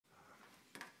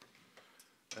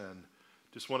and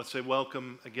just want to say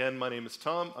welcome again. My name is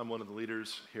Tom. I'm one of the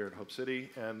leaders here at Hope City,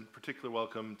 and particular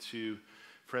welcome to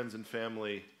friends and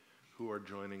family who are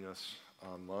joining us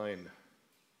online.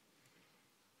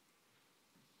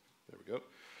 There we go.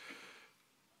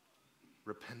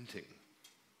 Repenting.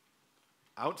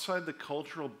 Outside the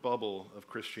cultural bubble of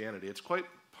Christianity, it's quite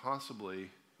possibly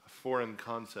a foreign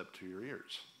concept to your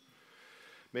ears.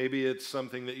 Maybe it's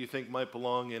something that you think might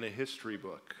belong in a history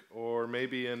book, or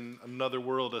maybe in another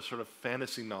world, a sort of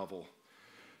fantasy novel.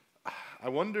 I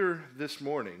wonder this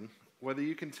morning whether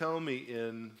you can tell me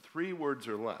in 3 words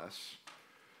or less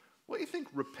what you think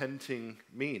repenting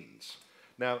means.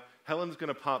 Now, Helen's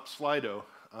going to pop Slido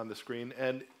on the screen,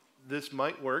 and this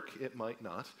might work, it might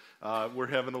not. We're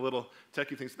having a little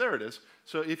techie things. There it is.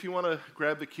 So if you want to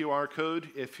grab the QR code,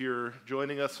 if you're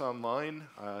joining us online,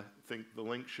 I think the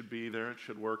link should be there. It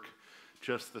should work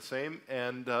just the same.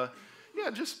 And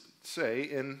just say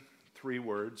in 3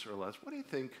 words or less, what do you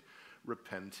think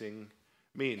repenting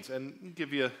means? And I'll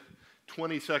give you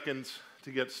 20 seconds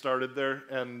to get started there.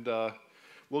 And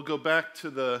we'll go back to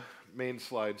the main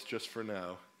slides just for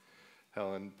now,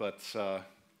 Helen. But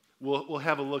We'll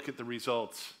have a look at the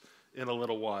results in a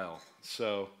little while,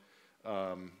 so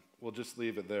we'll just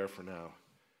leave it there for now.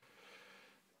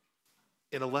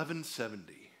 In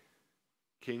 1170,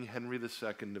 King Henry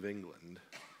II of England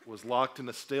was locked in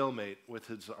a stalemate with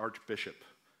his Archbishop,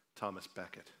 Thomas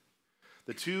Becket.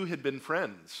 The two had been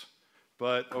friends,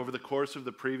 but over the course of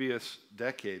the previous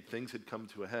decade, things had come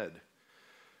to a head.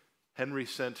 Henry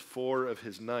sent 4 of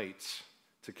his knights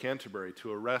to Canterbury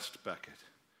to arrest Becket.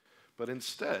 But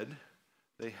instead,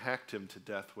 they hacked him to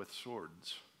death with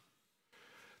swords.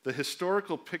 The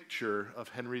historical picture of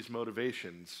Henry's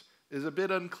motivations is a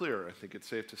bit unclear, I think it's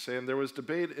safe to say, and there was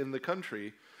debate in the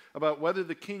country about whether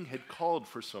the king had called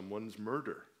for someone's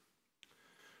murder.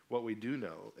 What we do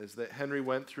know is that Henry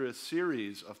went through a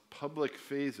series of public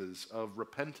phases of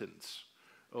repentance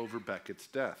over Becket's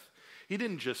death. He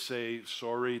didn't just say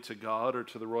sorry to God or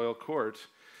to the royal court.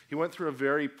 He went through a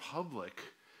very public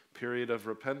period of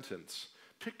repentance.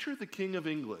 Picture the King of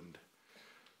England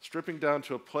stripping down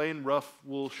to a plain rough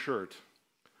wool shirt,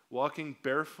 walking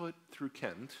barefoot through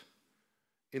Kent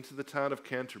into the town of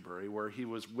Canterbury, where he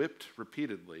was whipped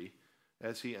repeatedly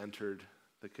as he entered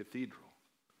the cathedral.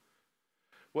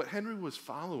 What Henry was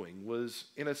following was,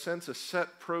 in a sense, a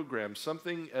set program,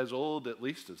 something as old at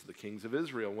least as the kings of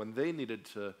Israel when they needed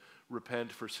to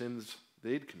repent for sins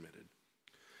they'd committed.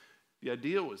 The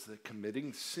idea was that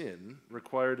committing sin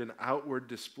required an outward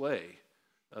display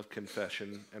of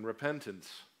confession and repentance.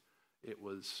 It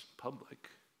was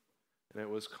public, and it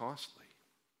was costly.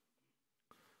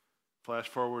 Flash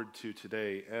forward to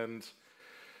today, and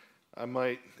I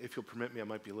might, if you'll permit me, I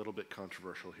might be a little bit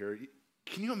controversial here.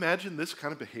 Can you imagine this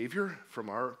kind of behavior from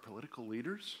our political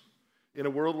leaders? In a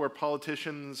world where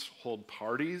politicians hold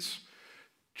parties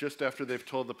just after they've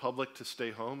told the public to stay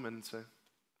home and say,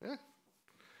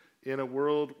 in a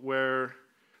world where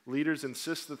leaders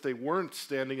insist that they weren't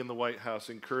standing in the White House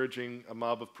encouraging a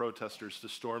mob of protesters to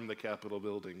storm the Capitol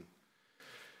building.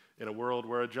 In a world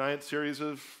where a giant series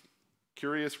of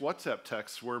curious WhatsApp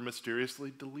texts were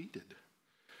mysteriously deleted.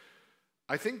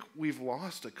 I think we've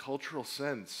lost a cultural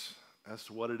sense as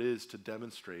to what it is to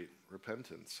demonstrate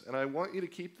repentance. And I want you to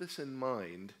keep this in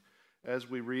mind as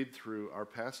we read through our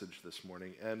passage this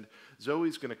morning. And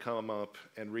Zoe's going to come up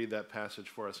and read that passage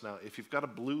for us now. If you've got a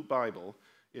blue Bible,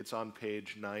 it's on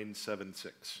page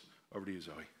 976. Over to you,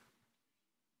 Zoe.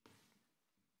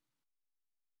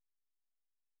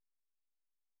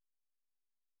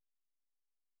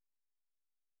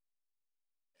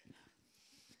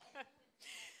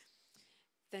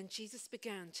 Then Jesus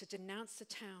began to denounce the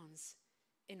towns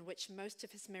in which most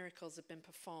of his miracles had been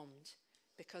performed,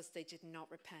 because they did not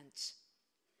repent.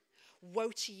 Woe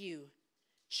to you,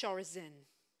 Chorazin!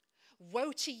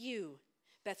 Woe to you,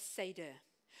 Bethsaida!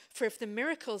 For if the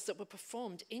miracles that were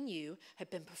performed in you had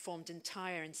been performed in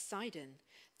Tyre and Sidon,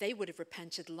 they would have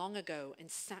repented long ago in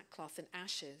sackcloth and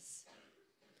ashes.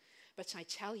 But I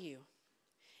tell you,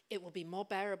 it will be more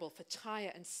bearable for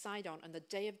Tyre and Sidon on the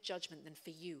day of judgment than for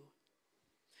you.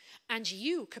 And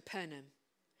you, Capernaum,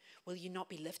 will you not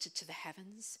be lifted to the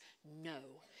heavens? No,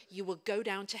 you will go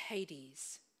down to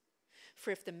Hades.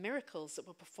 For if the miracles that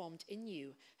were performed in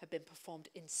you had been performed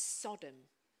in Sodom,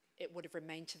 it would have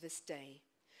remained to this day.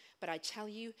 But I tell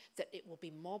you that it will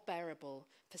be more bearable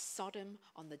for Sodom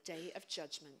on the day of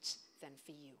judgment than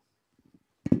for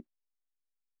you.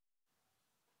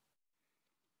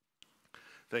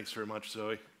 Thanks very much,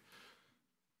 Zoe.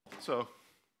 So,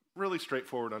 really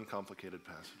straightforward, uncomplicated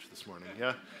passage this morning,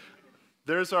 yeah?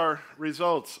 There's our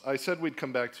results. I said we'd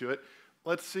come back to it.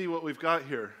 let's see what we've got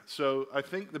here. So I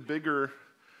think the bigger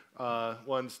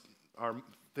ones are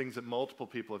things that multiple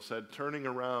people have said: turning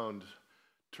around,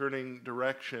 turning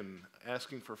direction,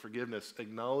 asking for forgiveness,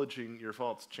 acknowledging your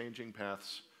faults, changing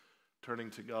paths, turning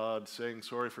to God, saying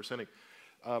sorry for sinning.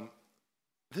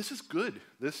 This is good.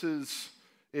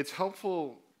 It's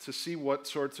helpful to see what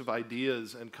sorts of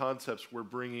ideas and concepts we're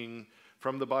bringing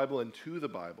from the Bible and to the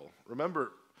Bible.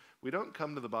 Remember, we don't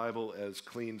come to the Bible as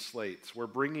clean slates. We're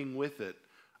bringing with it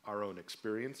our own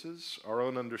experiences, our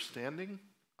own understanding,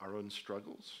 our own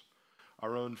struggles,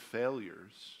 our own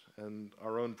failures, and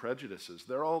our own prejudices.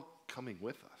 They're all coming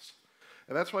with us.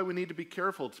 And that's why we need to be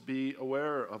careful to be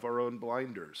aware of our own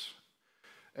blinders.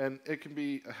 And it can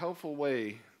be a helpful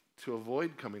way to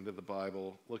avoid coming to the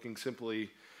Bible looking simply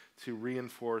to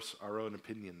reinforce our own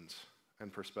opinions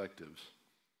and perspectives.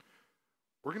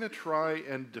 We're going to try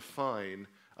and define,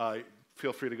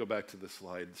 feel free to go back to the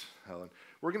slides, Helen.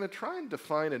 We're going to try and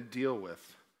define and deal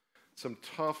with some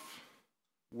tough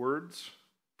words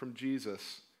from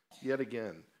Jesus yet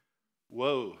again.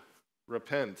 Woe,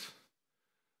 repent,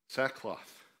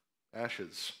 sackcloth,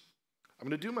 ashes. I'm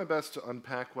going to do my best to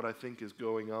unpack what I think is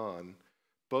going on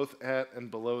both at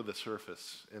and below the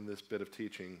surface in this bit of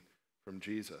teaching from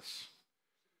Jesus.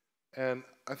 And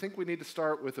I think we need to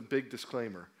start with a big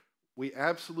disclaimer. We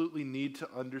absolutely need to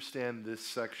understand this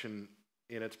section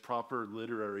in its proper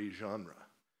literary genre,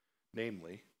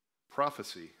 namely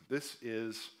prophecy. This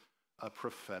is a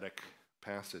prophetic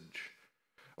passage.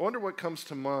 I wonder what comes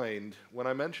to mind when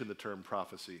I mention the term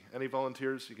prophecy. Any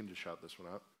volunteers? You can just shout this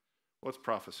one out. What's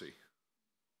prophecy?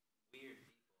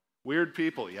 Weird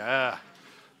people, yeah.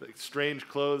 Like strange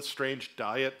clothes, strange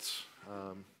diets.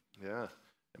 Yeah.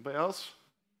 Anybody else?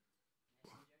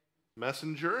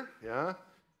 Messenger, yeah.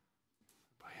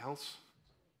 Anybody else?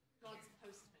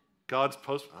 God's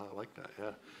postman. Oh, I like that,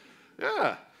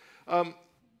 yeah. Yeah.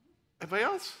 Anybody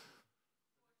else?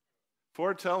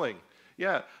 Foretelling.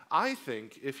 Yeah, I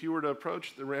think if you were to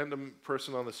approach the random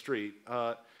person on the street,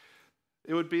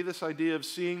 it would be this idea of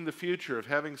seeing the future, of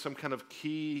having some kind of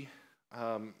key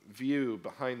view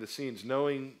behind the scenes,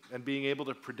 knowing and being able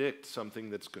to predict something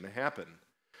that's going to happen.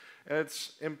 And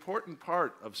it's an important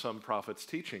part of some prophets'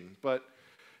 teaching, but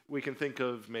we can think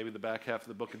of maybe the back half of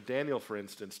the book of Daniel, for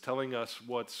instance, telling us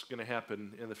what's going to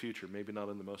happen in the future, maybe not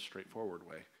in the most straightforward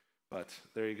way, but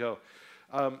there you go.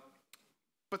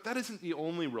 But that isn't the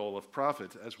only role of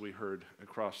prophet, as we heard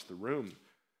across the room.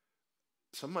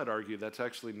 Some might argue that's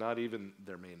actually not even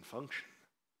their main function.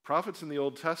 Prophets in the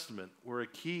Old Testament were a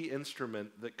key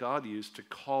instrument that God used to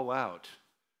call out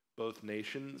both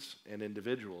nations and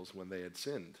individuals when they had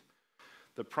sinned.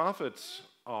 The prophets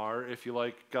are, if you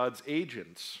like, God's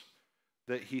agents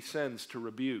that he sends to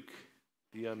rebuke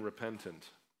the unrepentant.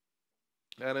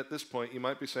 And at this point, you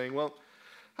might be saying, well,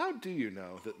 how do you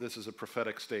know that this is a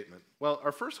prophetic statement? Well,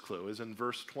 our first clue is in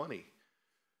verse 20,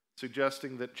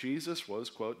 suggesting that Jesus was,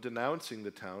 quote, denouncing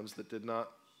the towns that did not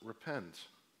repent.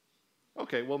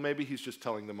 Okay, well, maybe he's just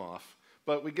telling them off.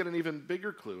 But we get an even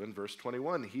bigger clue in verse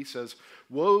 21. He says,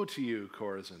 woe to you,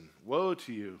 Chorazin. Woe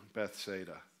to you,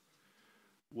 Bethsaida.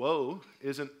 Woe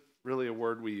isn't really a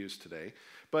word we use today,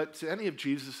 but to any of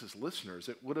Jesus' listeners,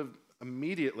 it would have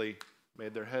immediately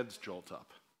made their heads jolt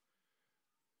up.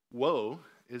 Woe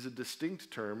is a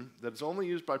distinct term that's only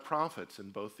used by prophets in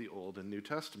both the Old and New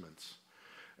Testaments.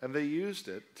 And they used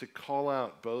it to call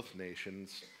out both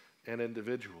nations and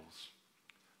individuals.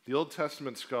 The Old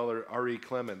Testament scholar R.E.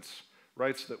 Clements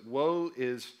writes that woe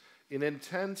is an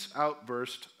intense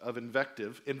outburst of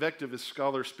invective. Invective is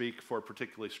scholar speak for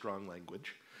particularly strong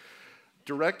language,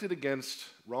 directed against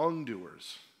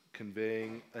wrongdoers,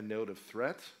 conveying a note of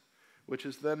threat, which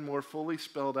is then more fully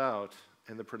spelled out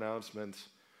in the pronouncement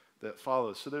that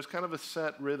follows. So there's kind of a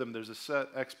set rhythm, there's a set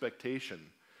expectation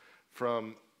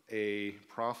from a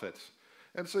prophet.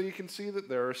 And so you can see that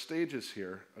there are stages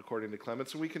here, according to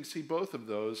Clements, and we can see both of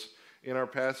those in our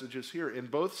passages here. In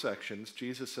both sections,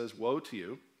 Jesus says, woe to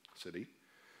you, city.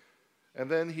 And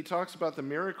then he talks about the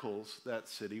miracles that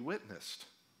city witnessed.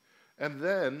 And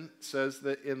then says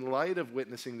that in light of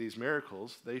witnessing these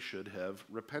miracles, they should have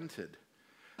repented.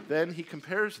 Then he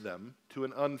compares them to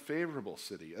an unfavorable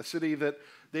city, a city that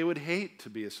they would hate to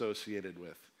be associated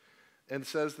with, and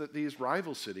says that these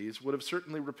rival cities would have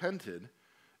certainly repented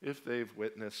if they've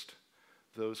witnessed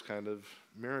those kind of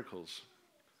miracles.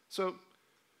 So,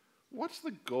 what's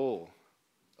the goal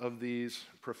of these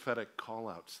prophetic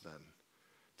call-outs then?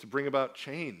 To bring about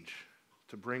change,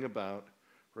 to bring about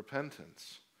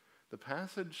repentance. The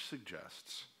passage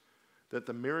suggests that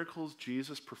the miracles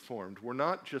Jesus performed were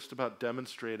not just about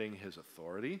demonstrating his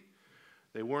authority.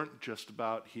 They weren't just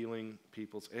about healing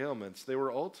people's ailments. They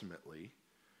were ultimately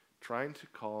trying to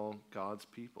call God's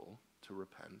people to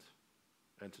repent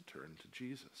and to turn to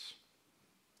Jesus.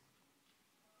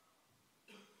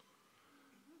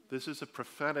 This is a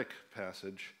prophetic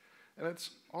passage, and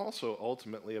it's also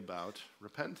ultimately about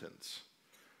repentance.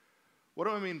 What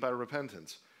do I mean by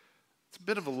repentance? It's a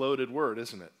bit of a loaded word,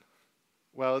 isn't it?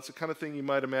 Well, it's the kind of thing you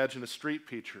might imagine a street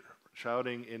preacher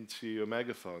shouting into a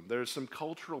megaphone. There's some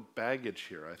cultural baggage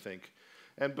here, I think.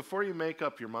 And before you make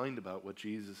up your mind about what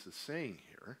Jesus is saying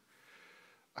here,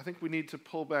 I think we need to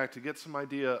pull back to get some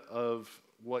idea of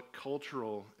what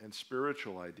cultural and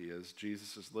spiritual ideas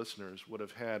Jesus' listeners would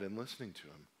have had in listening to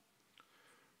him.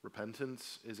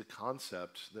 Repentance is a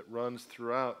concept that runs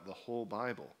throughout the whole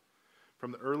Bible.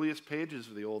 From the earliest pages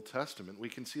of the Old Testament, we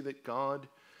can see that God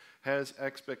has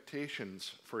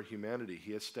expectations for humanity.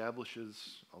 He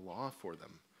establishes a law for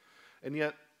them. And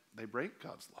yet, they break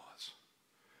God's laws.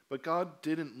 But God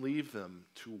didn't leave them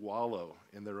to wallow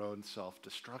in their own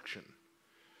self-destruction.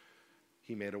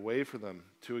 He made a way for them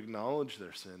to acknowledge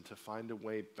their sin, to find a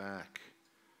way back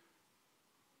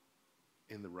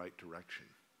in the right direction.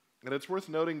 And it's worth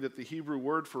noting that the Hebrew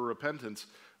word for repentance,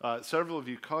 several of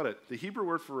you caught it, the Hebrew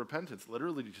word for repentance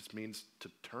literally just means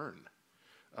to turn.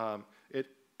 It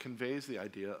conveys the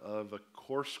idea of a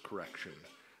course correction,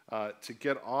 to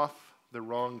get off the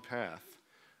wrong path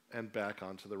and back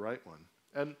onto the right one.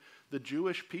 And the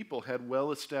Jewish people had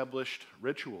well-established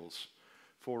rituals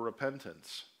for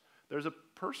repentance. There's a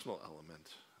personal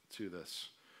element to this,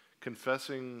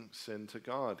 confessing sin to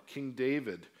God. King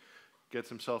David gets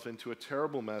himself into a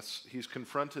terrible mess. He's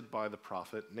confronted by the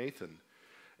prophet Nathan,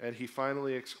 and he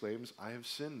finally exclaims, "I have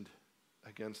sinned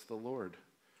against the Lord."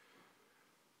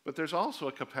 But there's also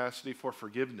a capacity for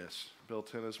forgiveness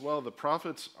built in as well. The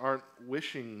prophets aren't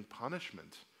wishing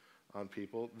punishment on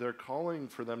people. They're calling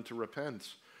for them to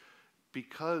repent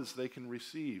because they can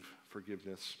receive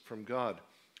forgiveness from God.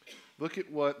 Look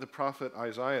at what the prophet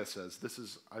Isaiah says. This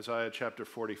is Isaiah chapter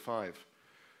 45.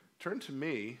 "Turn to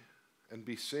me and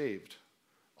be saved,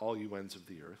 all you ends of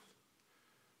the earth,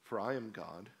 for I am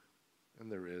God,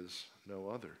 and there is no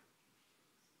other."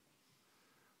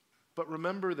 But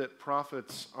remember that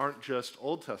prophets aren't just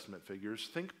Old Testament figures.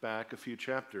 Think back a few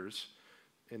chapters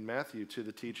in Matthew to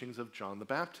the teachings of John the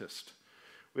Baptist.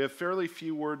 We have fairly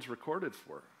few words recorded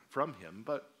from him,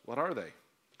 but what are they?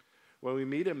 When we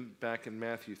meet him back in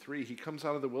Matthew 3, he comes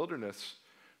out of the wilderness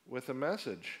with a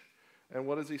message. And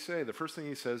what does he say? The first thing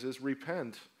he says is,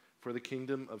 "Repent, for the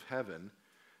kingdom of heaven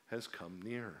has come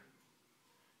near."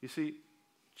 You see,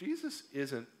 Jesus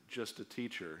isn't just a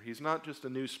teacher. He's not just a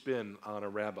new spin on a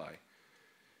rabbi.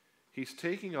 He's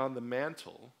taking on the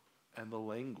mantle and the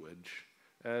language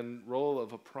and role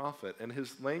of a prophet. And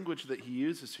his language that he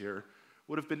uses here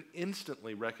would have been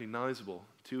instantly recognizable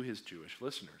to his Jewish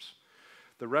listeners.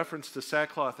 The reference to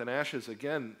sackcloth and ashes,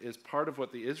 again, is part of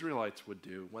what the Israelites would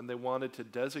do when they wanted to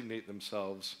designate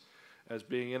themselves as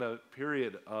being in a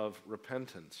period of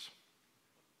repentance.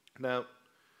 Now,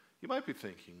 you might be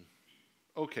thinking,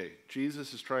 okay,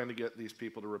 Jesus is trying to get these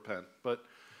people to repent, but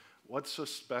what's so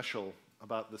special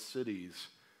about the cities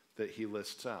that he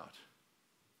lists out?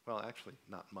 Well, actually,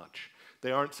 not much.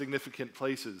 They aren't significant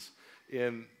places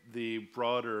in the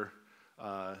broader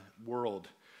world.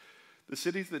 The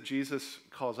cities that Jesus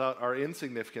calls out are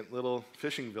insignificant little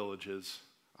fishing villages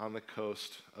on the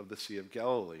coast of the Sea of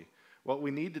Galilee. What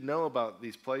we need to know about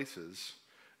these places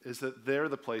is that they're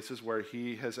the places where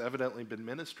he has evidently been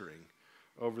ministering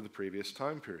over the previous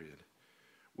time period.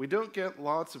 We don't get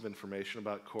lots of information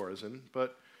about Chorazin,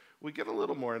 but we get a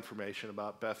little more information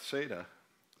about Bethsaida.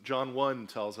 John 1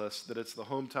 tells us that it's the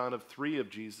hometown of 3 of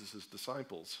Jesus'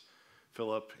 disciples,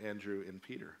 Philip, Andrew, and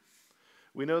Peter.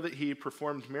 We know that he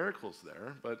performed miracles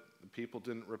there, but the people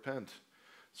didn't repent.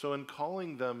 So in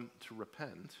calling them to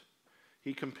repent,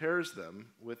 he compares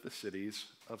them with the cities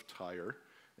of Tyre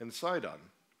and Sidon.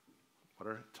 What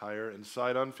are Tyre and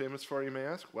Sidon famous for, you may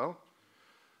ask? Well,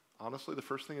 honestly, the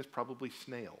first thing is probably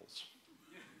snails.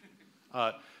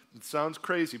 It sounds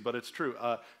crazy, but it's true.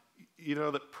 You know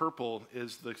that purple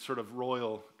is the sort of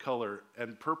royal color,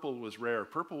 and purple was rare.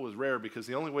 Purple was rare because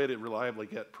the only way to reliably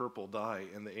get purple dye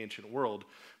in the ancient world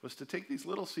was to take these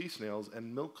little sea snails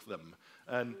and milk them.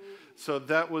 And so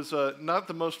that was not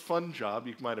the most fun job,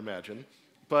 you might imagine,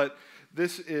 but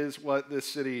this is what this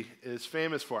city is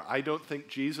famous for. I don't think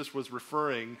Jesus was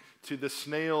referring to the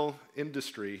snail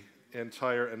industry in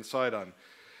Tyre and Sidon,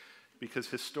 because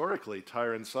historically,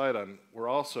 Tyre and Sidon were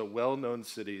also well-known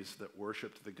cities that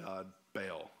worshipped the god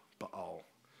Baal.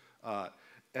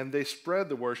 And they spread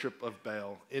the worship of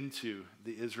Baal into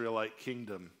the Israelite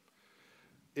kingdom.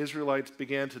 Israelites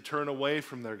began to turn away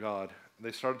from their God.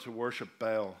 They started to worship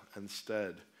Baal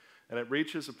instead. And it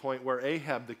reaches a point where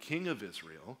Ahab, the king of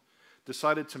Israel,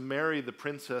 decided to marry the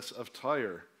princess of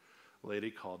Tyre, a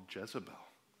lady called Jezebel.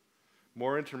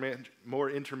 More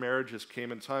intermarriages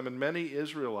came in time, and many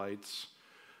Israelites,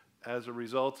 as a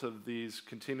result of these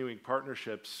continuing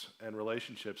partnerships and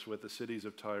relationships with the cities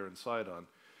of Tyre and Sidon,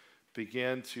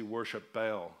 began to worship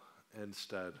Baal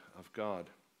instead of God.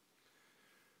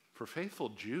 For faithful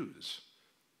Jews,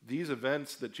 these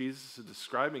events that Jesus is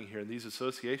describing here and these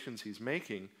associations he's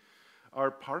making are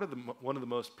part of one of the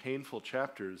most painful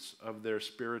chapters of their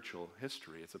spiritual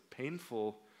history. It's a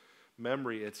painful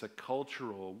memory. It's a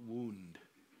cultural wound.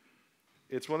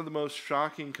 It's one of the most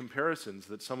shocking comparisons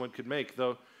that someone could make,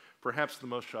 though perhaps the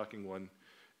most shocking one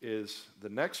is the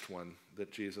next one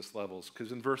that Jesus levels,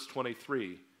 because in verse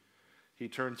 23, he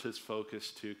turns his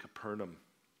focus to Capernaum.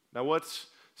 Now, what's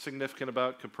significant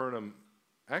about Capernaum?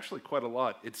 Actually, quite a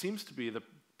lot. It seems to be the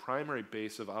primary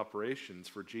base of operations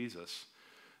for Jesus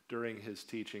during his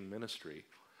teaching ministry.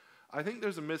 I think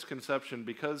there's a misconception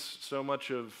because so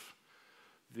much of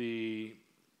the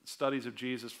studies of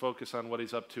Jesus focus on what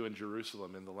he's up to in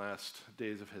Jerusalem in the last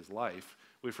days of his life.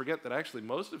 We forget that actually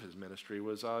most of his ministry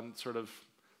was on sort of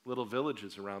little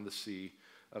villages around the Sea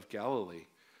of Galilee.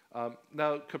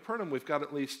 Now, Capernaum, we've got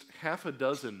at least half a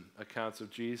dozen accounts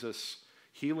of Jesus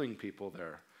healing people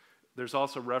there. There's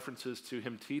also references to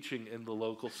him teaching in the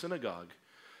local synagogue.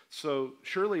 So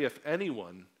surely if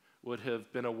anyone would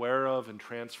have been aware of and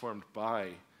transformed by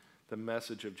the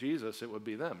message of Jesus, it would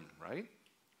be them, right?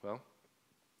 Well,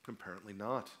 apparently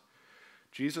not.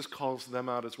 Jesus calls them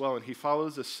out as well, and he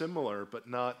follows a similar but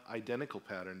not identical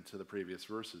pattern to the previous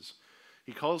verses.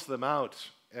 He calls them out,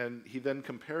 and he then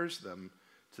compares them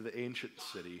to the ancient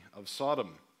city of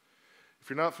Sodom. If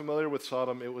you're not familiar with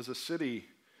Sodom, it was a city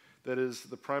that is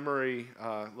the primary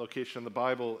location in the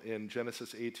Bible in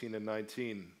Genesis 18 and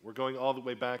 19. We're going all the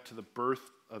way back to the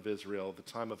birth of Israel, the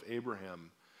time of Abraham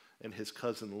and his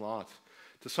cousin Lot.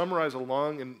 To summarize a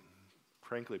long and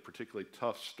frankly particularly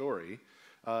tough story,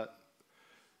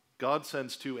 God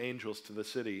sends two angels to the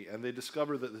city, and they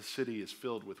discover that the city is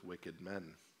filled with wicked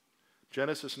men.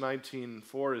 Genesis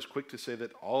 19:4 is quick to say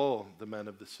that all the men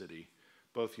of the city,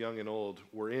 both young and old,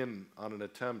 were in on an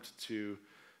attempt to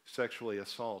sexually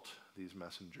assault these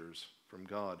messengers from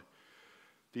God.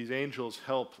 These angels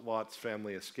help Lot's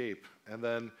family escape, and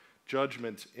then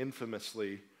judgment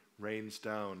infamously rains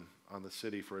down on the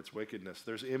city for its wickedness.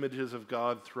 There's images of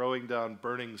God throwing down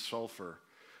burning sulfur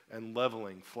and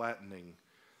leveling, flattening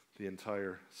the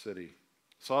entire city.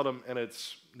 Sodom and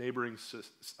its neighboring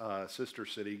sister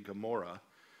city, Gomorrah,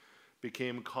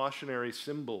 became cautionary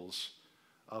symbols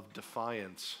of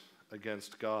defiance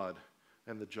against God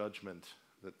and the judgment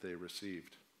that they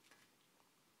received.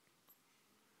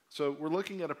 So we're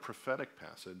looking at a prophetic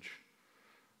passage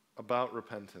about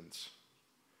repentance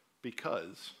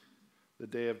because the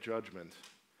day of judgment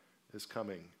is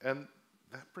coming. And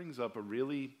that brings up a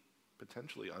really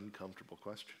potentially uncomfortable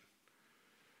question.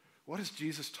 What is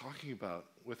Jesus talking about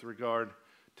with regard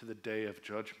to the day of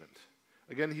judgment?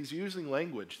 Again, he's using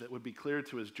language that would be clear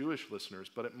to his Jewish listeners,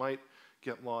 but it might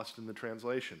get lost in the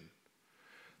translation.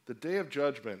 The day of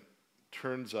judgment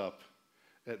turns up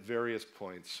at various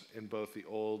points in both the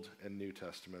Old and New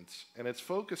Testaments, and it's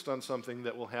focused on something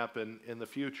that will happen in the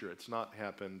future. It's not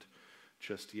happened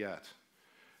just yet.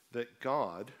 That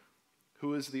God,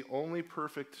 who is the only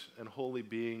perfect and holy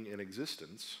being in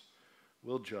existence,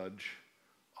 will judge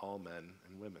all men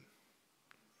and women.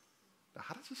 Now,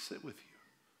 how does this sit with you?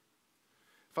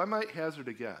 If I might hazard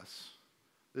a guess,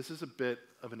 this is a bit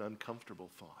of an uncomfortable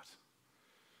thought.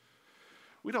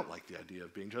 We don't like the idea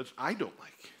of being judged. I don't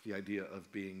like the idea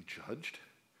of being judged.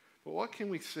 But what can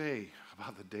we say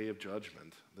about the day of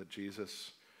judgment that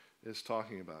Jesus is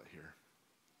talking about here?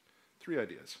 3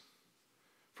 ideas.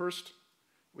 First,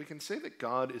 we can say that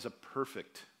God is a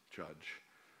perfect judge.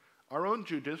 Our own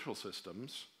judicial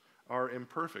systems are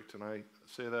imperfect, and I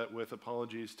say that with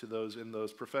apologies to those in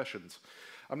those professions.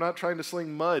 I'm not trying to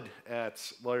sling mud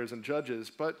at lawyers and judges,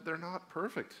 but they're not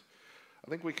perfect. I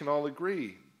think we can all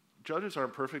agree. Judges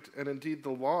aren't perfect, and indeed the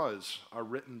laws are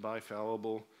written by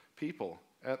fallible people.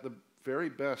 At the very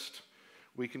best,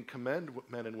 we can commend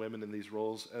men and women in these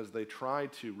roles as they try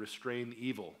to restrain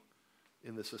evil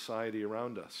in the society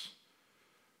around us.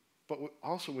 But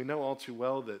also we know all too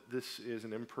well that this is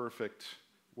an imperfect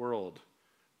world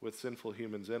with sinful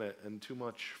humans in it, and too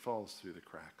much falls through the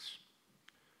cracks.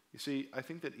 You see, I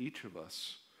think that each of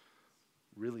us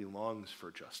really longs for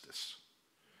justice.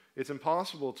 It's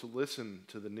impossible to listen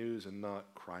to the news and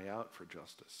not cry out for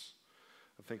justice.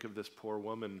 I think of this poor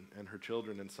woman and her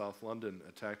children in South London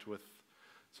attacked with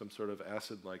some sort of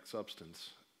acid-like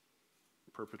substance.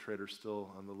 The perpetrator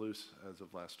still on the loose as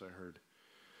of last I heard.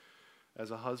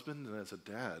 As a husband and as a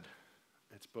dad,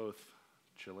 it's both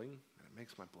chilling and it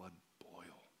makes my blood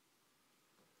boil.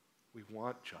 We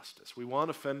want justice. We want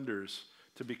offenders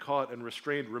to be caught and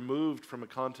restrained, removed from a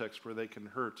context where they can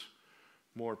hurt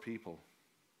more people.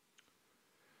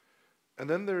 And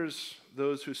then there's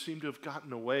those who seem to have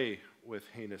gotten away with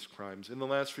heinous crimes. In the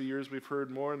last few years, we've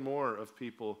heard more and more of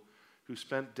people who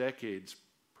spent decades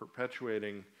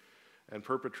perpetuating and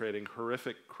perpetrating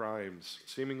horrific crimes,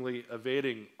 seemingly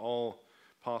evading all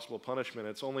possible punishment.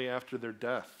 It's only after their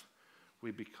death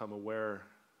we become aware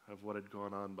of what had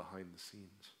gone on behind the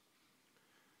scenes.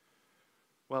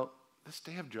 Well, this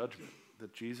day of judgment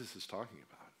that Jesus is talking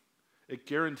about, it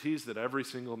guarantees that every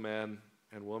single man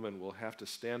and woman will have to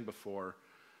stand before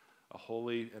a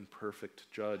holy and perfect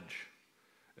judge,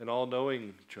 an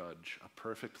all-knowing judge, a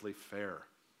perfectly fair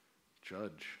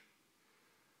judge.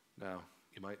 Now,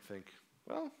 you might think,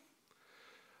 well,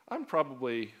 I'm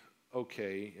probably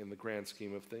okay in the grand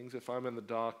scheme of things. If I'm in the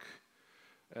dock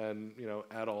and,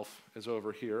 Adolf is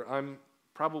over here, I'm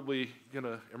probably going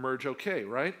to emerge okay,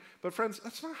 right? But friends,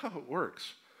 that's not how it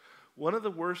works. One of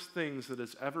the worst things that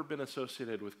has ever been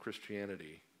associated with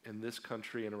Christianity in this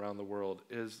country and around the world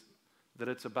is that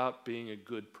it's about being a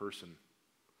good person.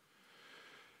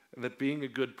 And that being a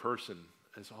good person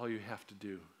is all you have to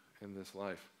do in this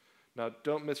life. Now,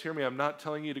 don't mishear me. I'm not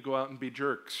telling you to go out and be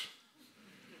jerks.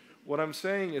 What I'm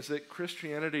saying is that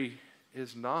Christianity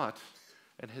is not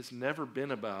and has never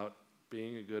been about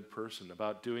being a good person,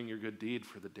 about doing your good deed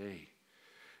for the day.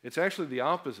 It's actually the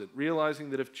opposite, realizing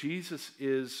that if Jesus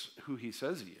is who he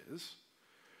says he is,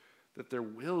 that there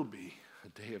will be a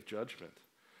day of judgment.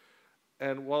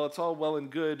 And while it's all well and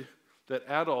good that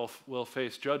Adolf will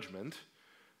face judgment,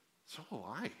 so will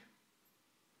I.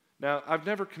 Now, I've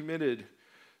never committed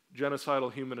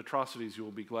genocidal human atrocities, you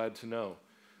will be glad to know,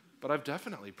 but I've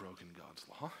definitely broken God's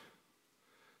law.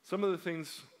 Some of the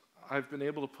things I've been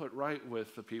able to put right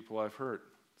with the people I've hurt.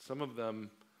 Some of them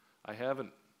I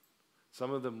haven't.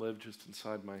 Some of them live just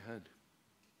inside my head.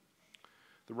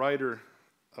 The writer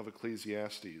of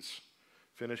Ecclesiastes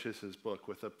finishes his book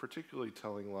with a particularly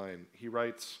telling line. He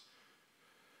writes,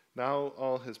 "Now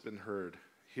all has been heard.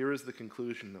 Here is the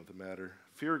conclusion of the matter.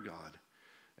 Fear God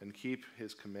and keep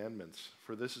his commandments,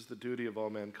 for this is the duty of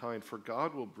all mankind. For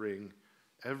God will bring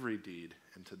every deed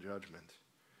into judgment,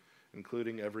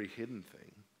 including every hidden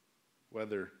thing,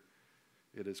 whether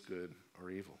it is good or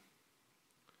evil."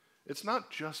 It's not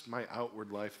just my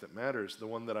outward life that matters, the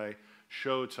one that I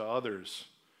show to others.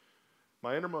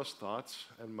 My innermost thoughts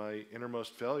and my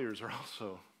innermost failures are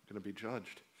also going to be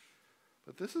judged.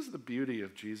 But this is the beauty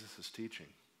of Jesus' teaching.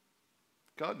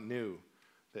 God knew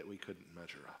that we couldn't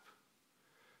measure up.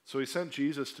 So he sent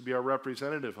Jesus to be our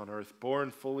representative on earth,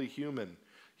 born fully human.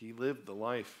 He lived the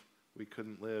life we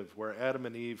couldn't live. Where Adam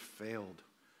and Eve failed,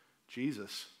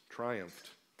 Jesus triumphed.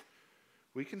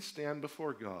 We can stand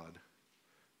before God,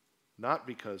 not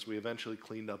because we eventually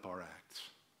cleaned up our acts,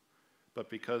 but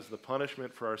because the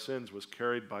punishment for our sins was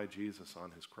carried by Jesus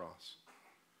on his cross.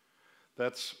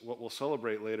 That's what we'll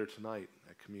celebrate later tonight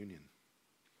at communion.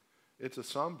 It's a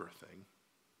somber thing,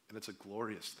 and it's a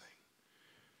glorious thing.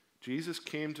 Jesus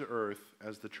came to earth,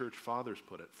 as the church fathers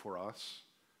put it, for us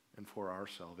and for our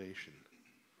salvation.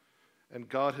 And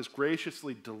God has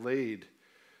graciously delayed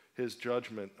his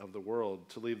judgment of the world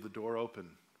to leave the door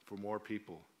open for more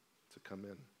people to come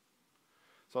in.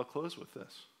 So I'll close with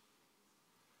this.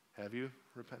 Have you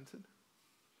repented?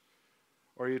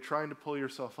 Or are you trying to pull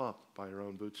yourself up by your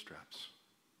own bootstraps?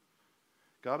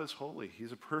 God is holy.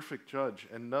 He's a perfect judge,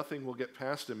 and nothing will get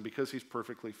past him because he's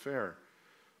perfectly fair.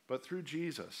 But through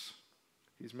Jesus,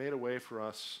 he's made a way for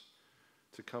us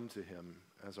to come to him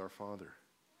as our Father.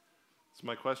 So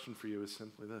my question for you is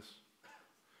simply this.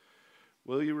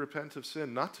 Will you repent of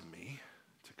sin? Not to me,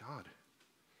 to God.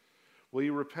 Will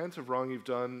you repent of wrong you've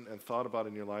done and thought about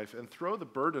in your life and throw the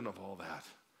burden of all that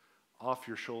off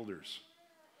your shoulders?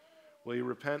 Will you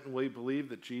repent and will you believe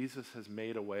that Jesus has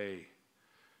made a way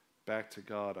back to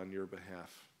God on your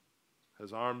behalf?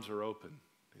 His arms are open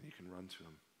and you can run to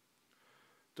him.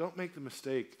 Don't make the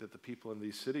mistake that the people in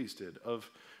these cities did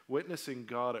of witnessing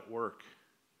God at work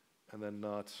and then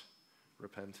not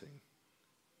repenting.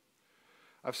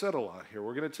 I've said a lot here.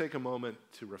 We're going to take a moment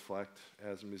to reflect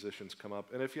as musicians come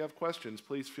up. And if you have questions,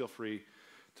 please feel free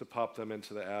to pop them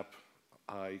into the app.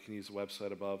 You can use the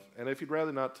website above. And if you'd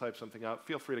rather not type something out,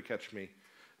 feel free to catch me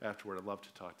afterward. I'd love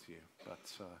to talk to you. But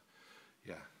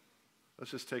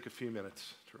let's just take a few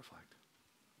minutes to reflect.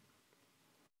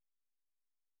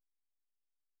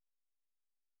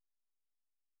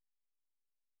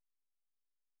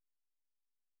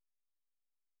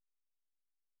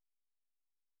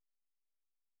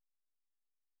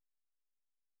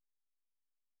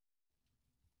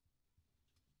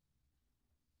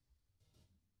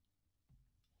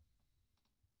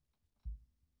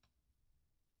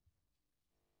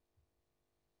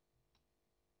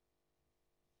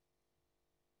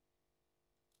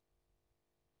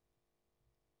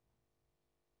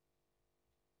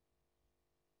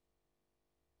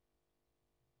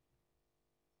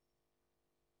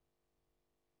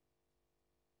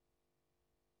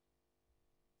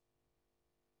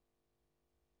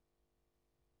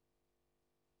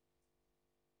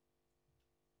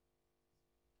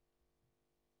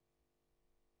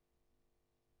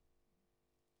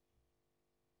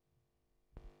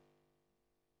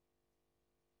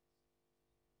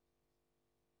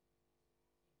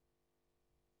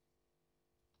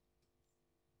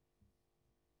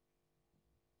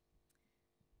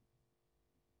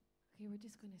 Okay, we're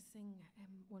just going to sing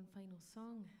one final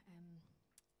song.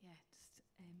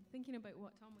 Thinking about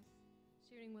what Tom was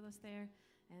sharing with us there.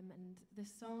 And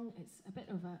this song, it's a bit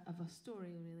of a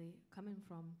story, really, coming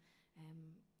from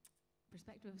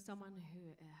perspective of someone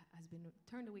who has been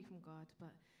turned away from God,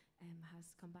 but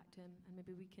has come back to him. And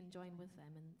maybe we can join with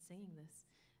them in singing this,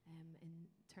 in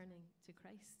turning to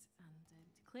Christ and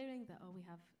declaring that all we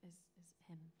have is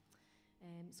him.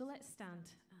 So let's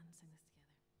stand and sing this together.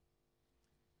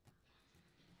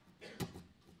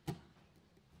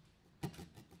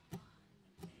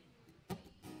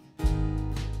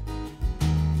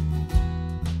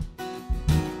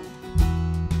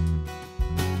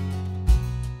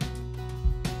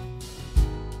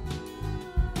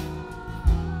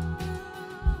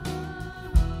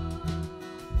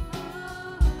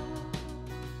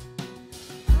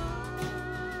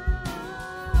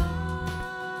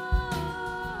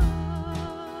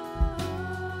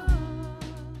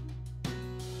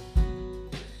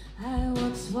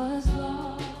 Was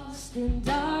lost in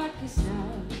darkest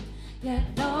night, yet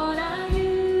Lord, I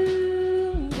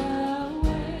knew the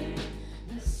way.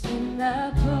 The sin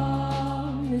that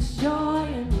promised joy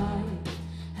and light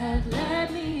had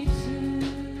led me to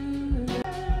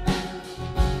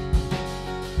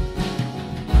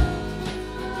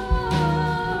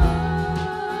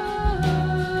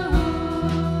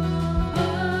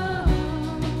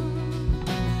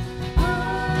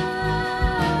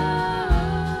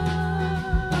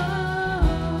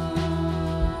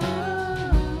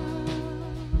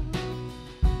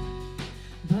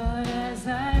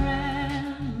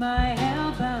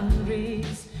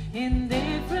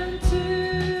indifferent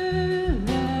to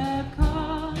the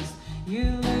cost. You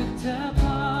looked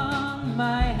upon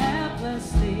my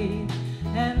helpless state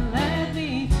and led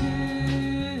me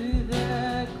to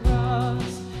the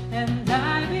cross, and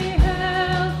I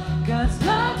beheld God's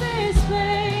love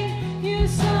displayed. You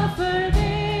suffered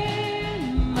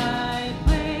in my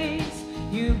place.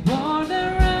 You bore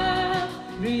the wrath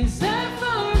reserved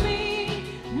for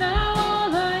me. Now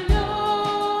all I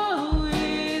know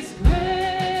is grace.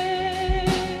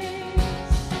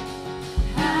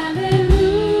 Hallelujah.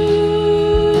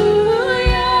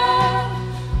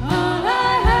 All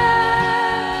I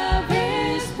have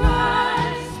is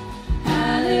Christ.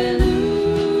 Hallelujah.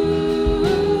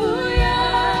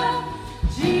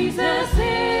 Jesus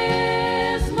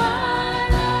is my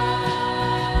life.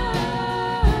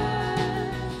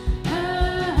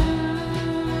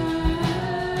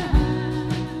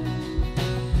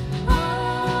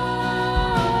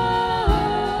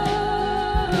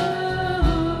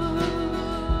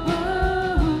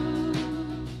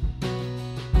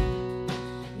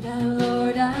 Now,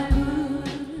 Lord, I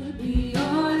would be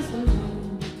yours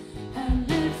alone, and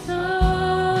lift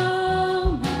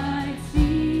all might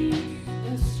see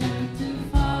the strength to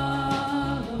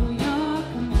follow your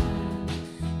command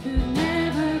could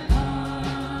never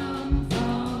come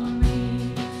from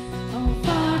me. Oh,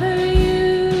 Father,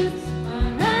 use my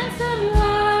ransom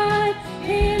life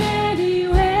in any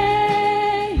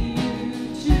way you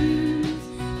choose,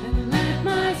 and let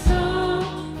my song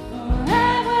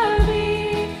forever be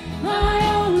my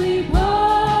only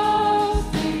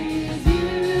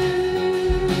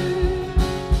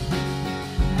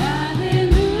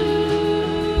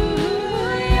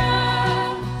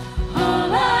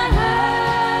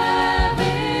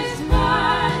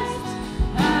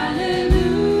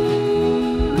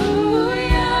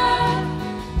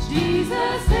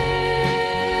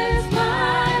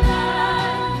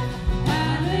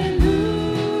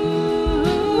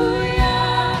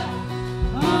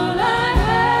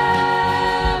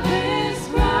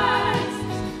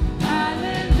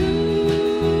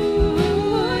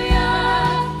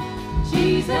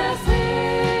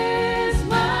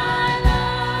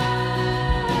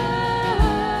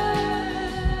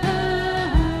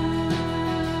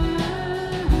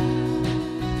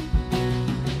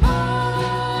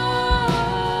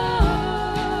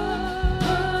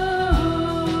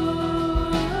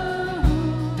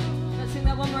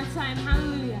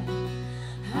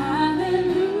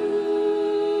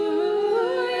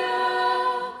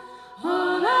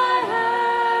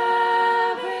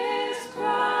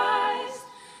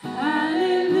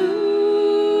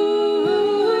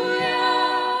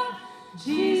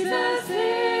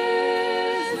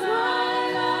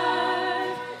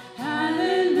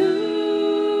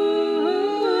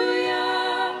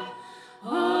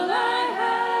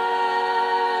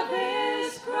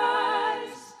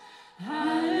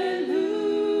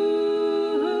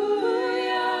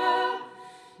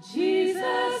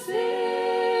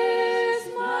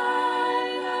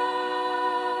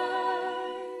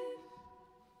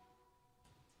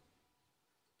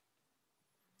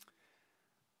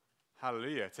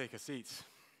Hallelujah. Take a seat.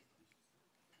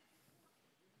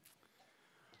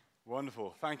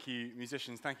 Wonderful. Thank you,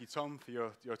 musicians. Thank you, Tom, for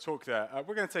your talk there.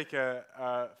 We're going to take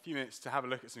a few minutes to have a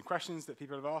look at some questions that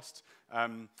people have asked.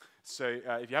 So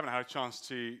if you haven't had a chance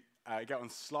to get on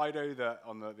Slido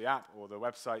on the app or the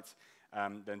website,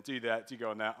 then do that. Do go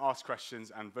on there, ask questions,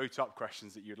 and vote up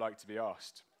questions that you'd like to be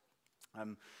asked.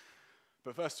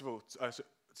 But first of all,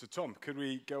 so Tom, could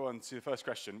we go on to the first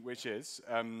question, which is,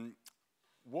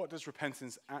 what does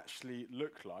repentance actually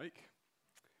look like?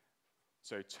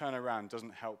 So turn around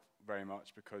doesn't help very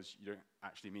much because you don't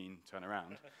actually mean turn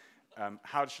around.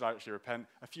 How should I actually repent?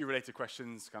 A few related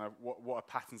questions, kind of what are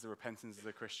patterns of repentance as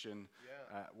a Christian?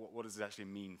 Yeah. What does it actually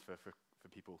mean for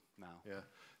people now? Yeah.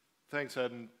 Thanks,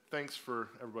 Ed, and thanks for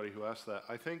everybody who asked that.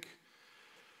 I think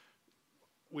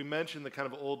we mentioned the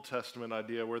kind of Old Testament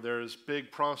idea where there's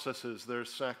big processes,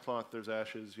 there's sackcloth, there's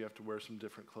ashes, you have to wear some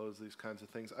different clothes, these kinds of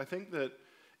things. I think that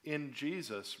in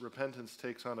Jesus, repentance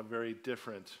takes on a very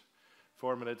different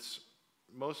form, and it's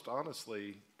most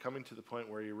honestly coming to the point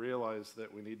where you realize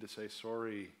that we need to say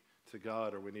sorry to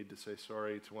God, or we need to say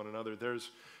sorry to one another. There's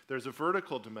a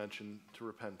vertical dimension to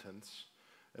repentance,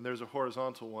 and there's a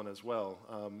horizontal one as well,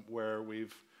 where we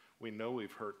know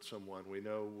we've hurt someone, we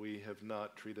know we have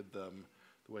not treated them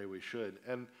the way we should.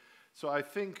 And so I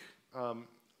think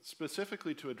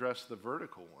specifically to address the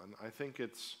vertical one, I think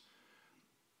it's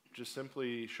just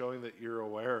simply showing that you're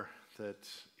aware that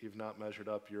you've not measured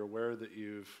up, you're aware that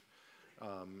you've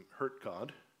hurt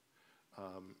God,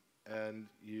 and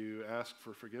you ask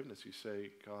for forgiveness. You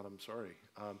say, God, I'm sorry.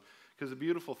 Because the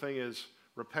beautiful thing is,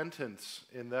 repentance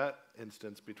in that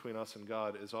instance between us and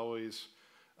God is always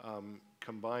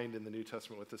combined in the New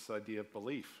Testament with this idea of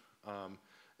belief.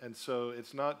 And so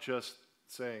it's not just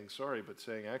saying sorry, but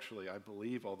saying, actually, I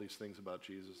believe all these things about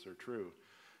Jesus are true.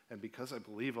 And because I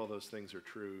believe all those things are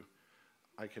true,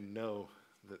 I can know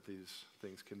that these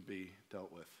things can be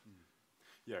dealt with.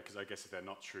 Yeah, because I guess if they're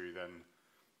not true, then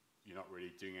you're not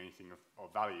really doing anything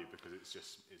of value because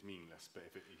it's meaningless. But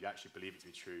if you actually believe it to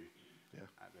be true,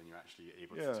 then you're actually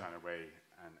able to turn away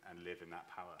and live in that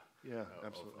power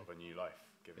of a new life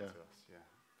given to us. Yeah,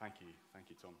 thank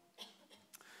you, Tom.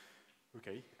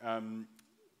 Okay,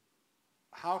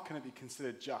 how can it be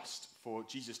considered just for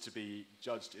Jesus to be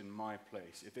judged in my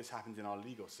place? If this happened in our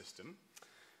legal system,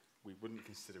 we wouldn't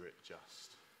consider it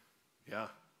just. Yeah.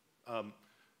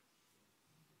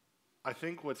 I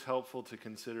think what's helpful to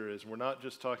consider is we're not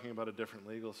just talking about a different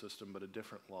legal system, but a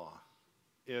different law.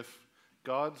 If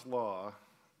God's law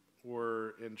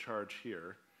were in charge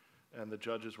here and the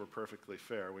judges were perfectly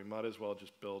fair, we might as well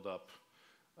just build up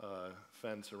a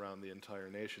fence around the entire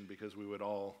nation because we would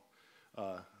all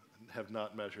have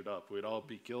not measured up. We'd all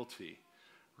be guilty,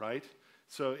 right?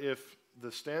 So if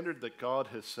the standard that God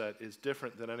has set is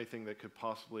different than anything that could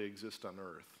possibly exist on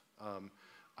earth,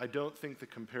 I don't think the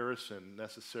comparison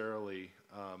necessarily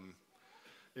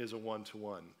is a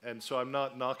one-to-one. And so I'm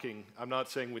not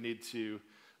saying we need to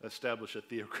establish a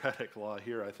theocratic law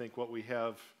here. I think what we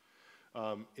have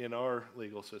in our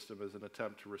legal system is an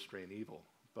attempt to restrain evil.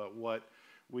 But what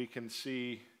we can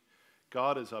see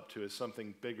God is up to is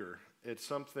something bigger. It's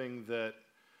something that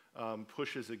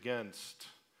pushes against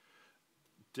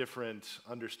different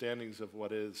understandings of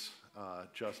what is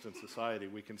just in society.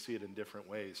 We can see it in different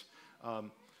ways.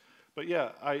 But yeah,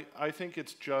 I think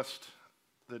it's just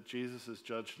that Jesus is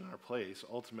judged in our place,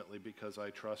 ultimately because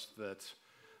I trust that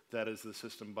that is the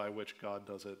system by which God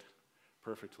does it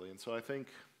perfectly. And so I think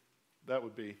that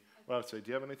would be what I would say. Do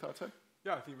you have any thoughts, Ed?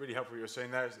 Yeah, I think really helpful what you're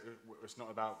saying there. It's not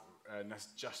about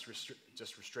just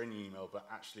restraining evil, but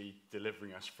actually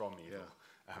delivering us from evil.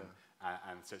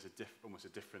 And so it's almost a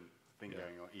different thing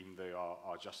going on, even though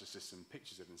our justice system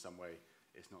pictures it in some way,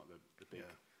 it's not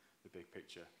the big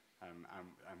picture. And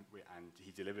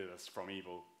he delivered us from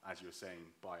evil, as you were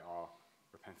saying, by our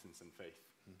repentance and faith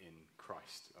in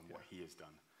Christ and what he has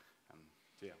done.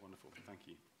 So yeah, wonderful. Thank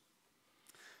you.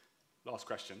 Last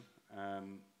question.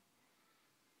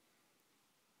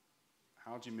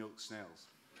 How do you milk snails?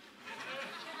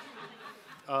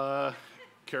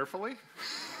 Carefully.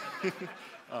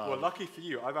 Well, lucky for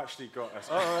you, I've actually got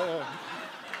a...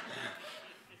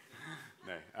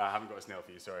 No, I haven't got a snail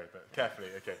for you, sorry, but carefully,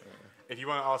 okay. If you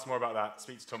want to ask more about that,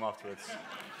 speak to Tom afterwards.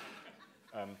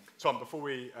 Tom, before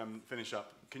we finish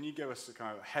up, can you give us a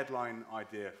kind of headline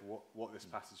idea for what this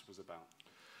passage was about?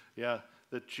 Yeah,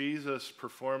 that Jesus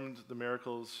performed the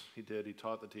miracles he did, he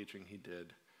taught the teaching he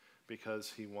did,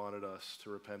 because he wanted us to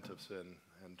repent of sin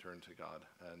and turn to God.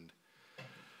 And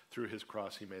through his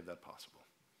cross, he made that possible.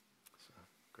 So.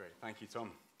 Great, thank you,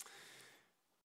 Tom.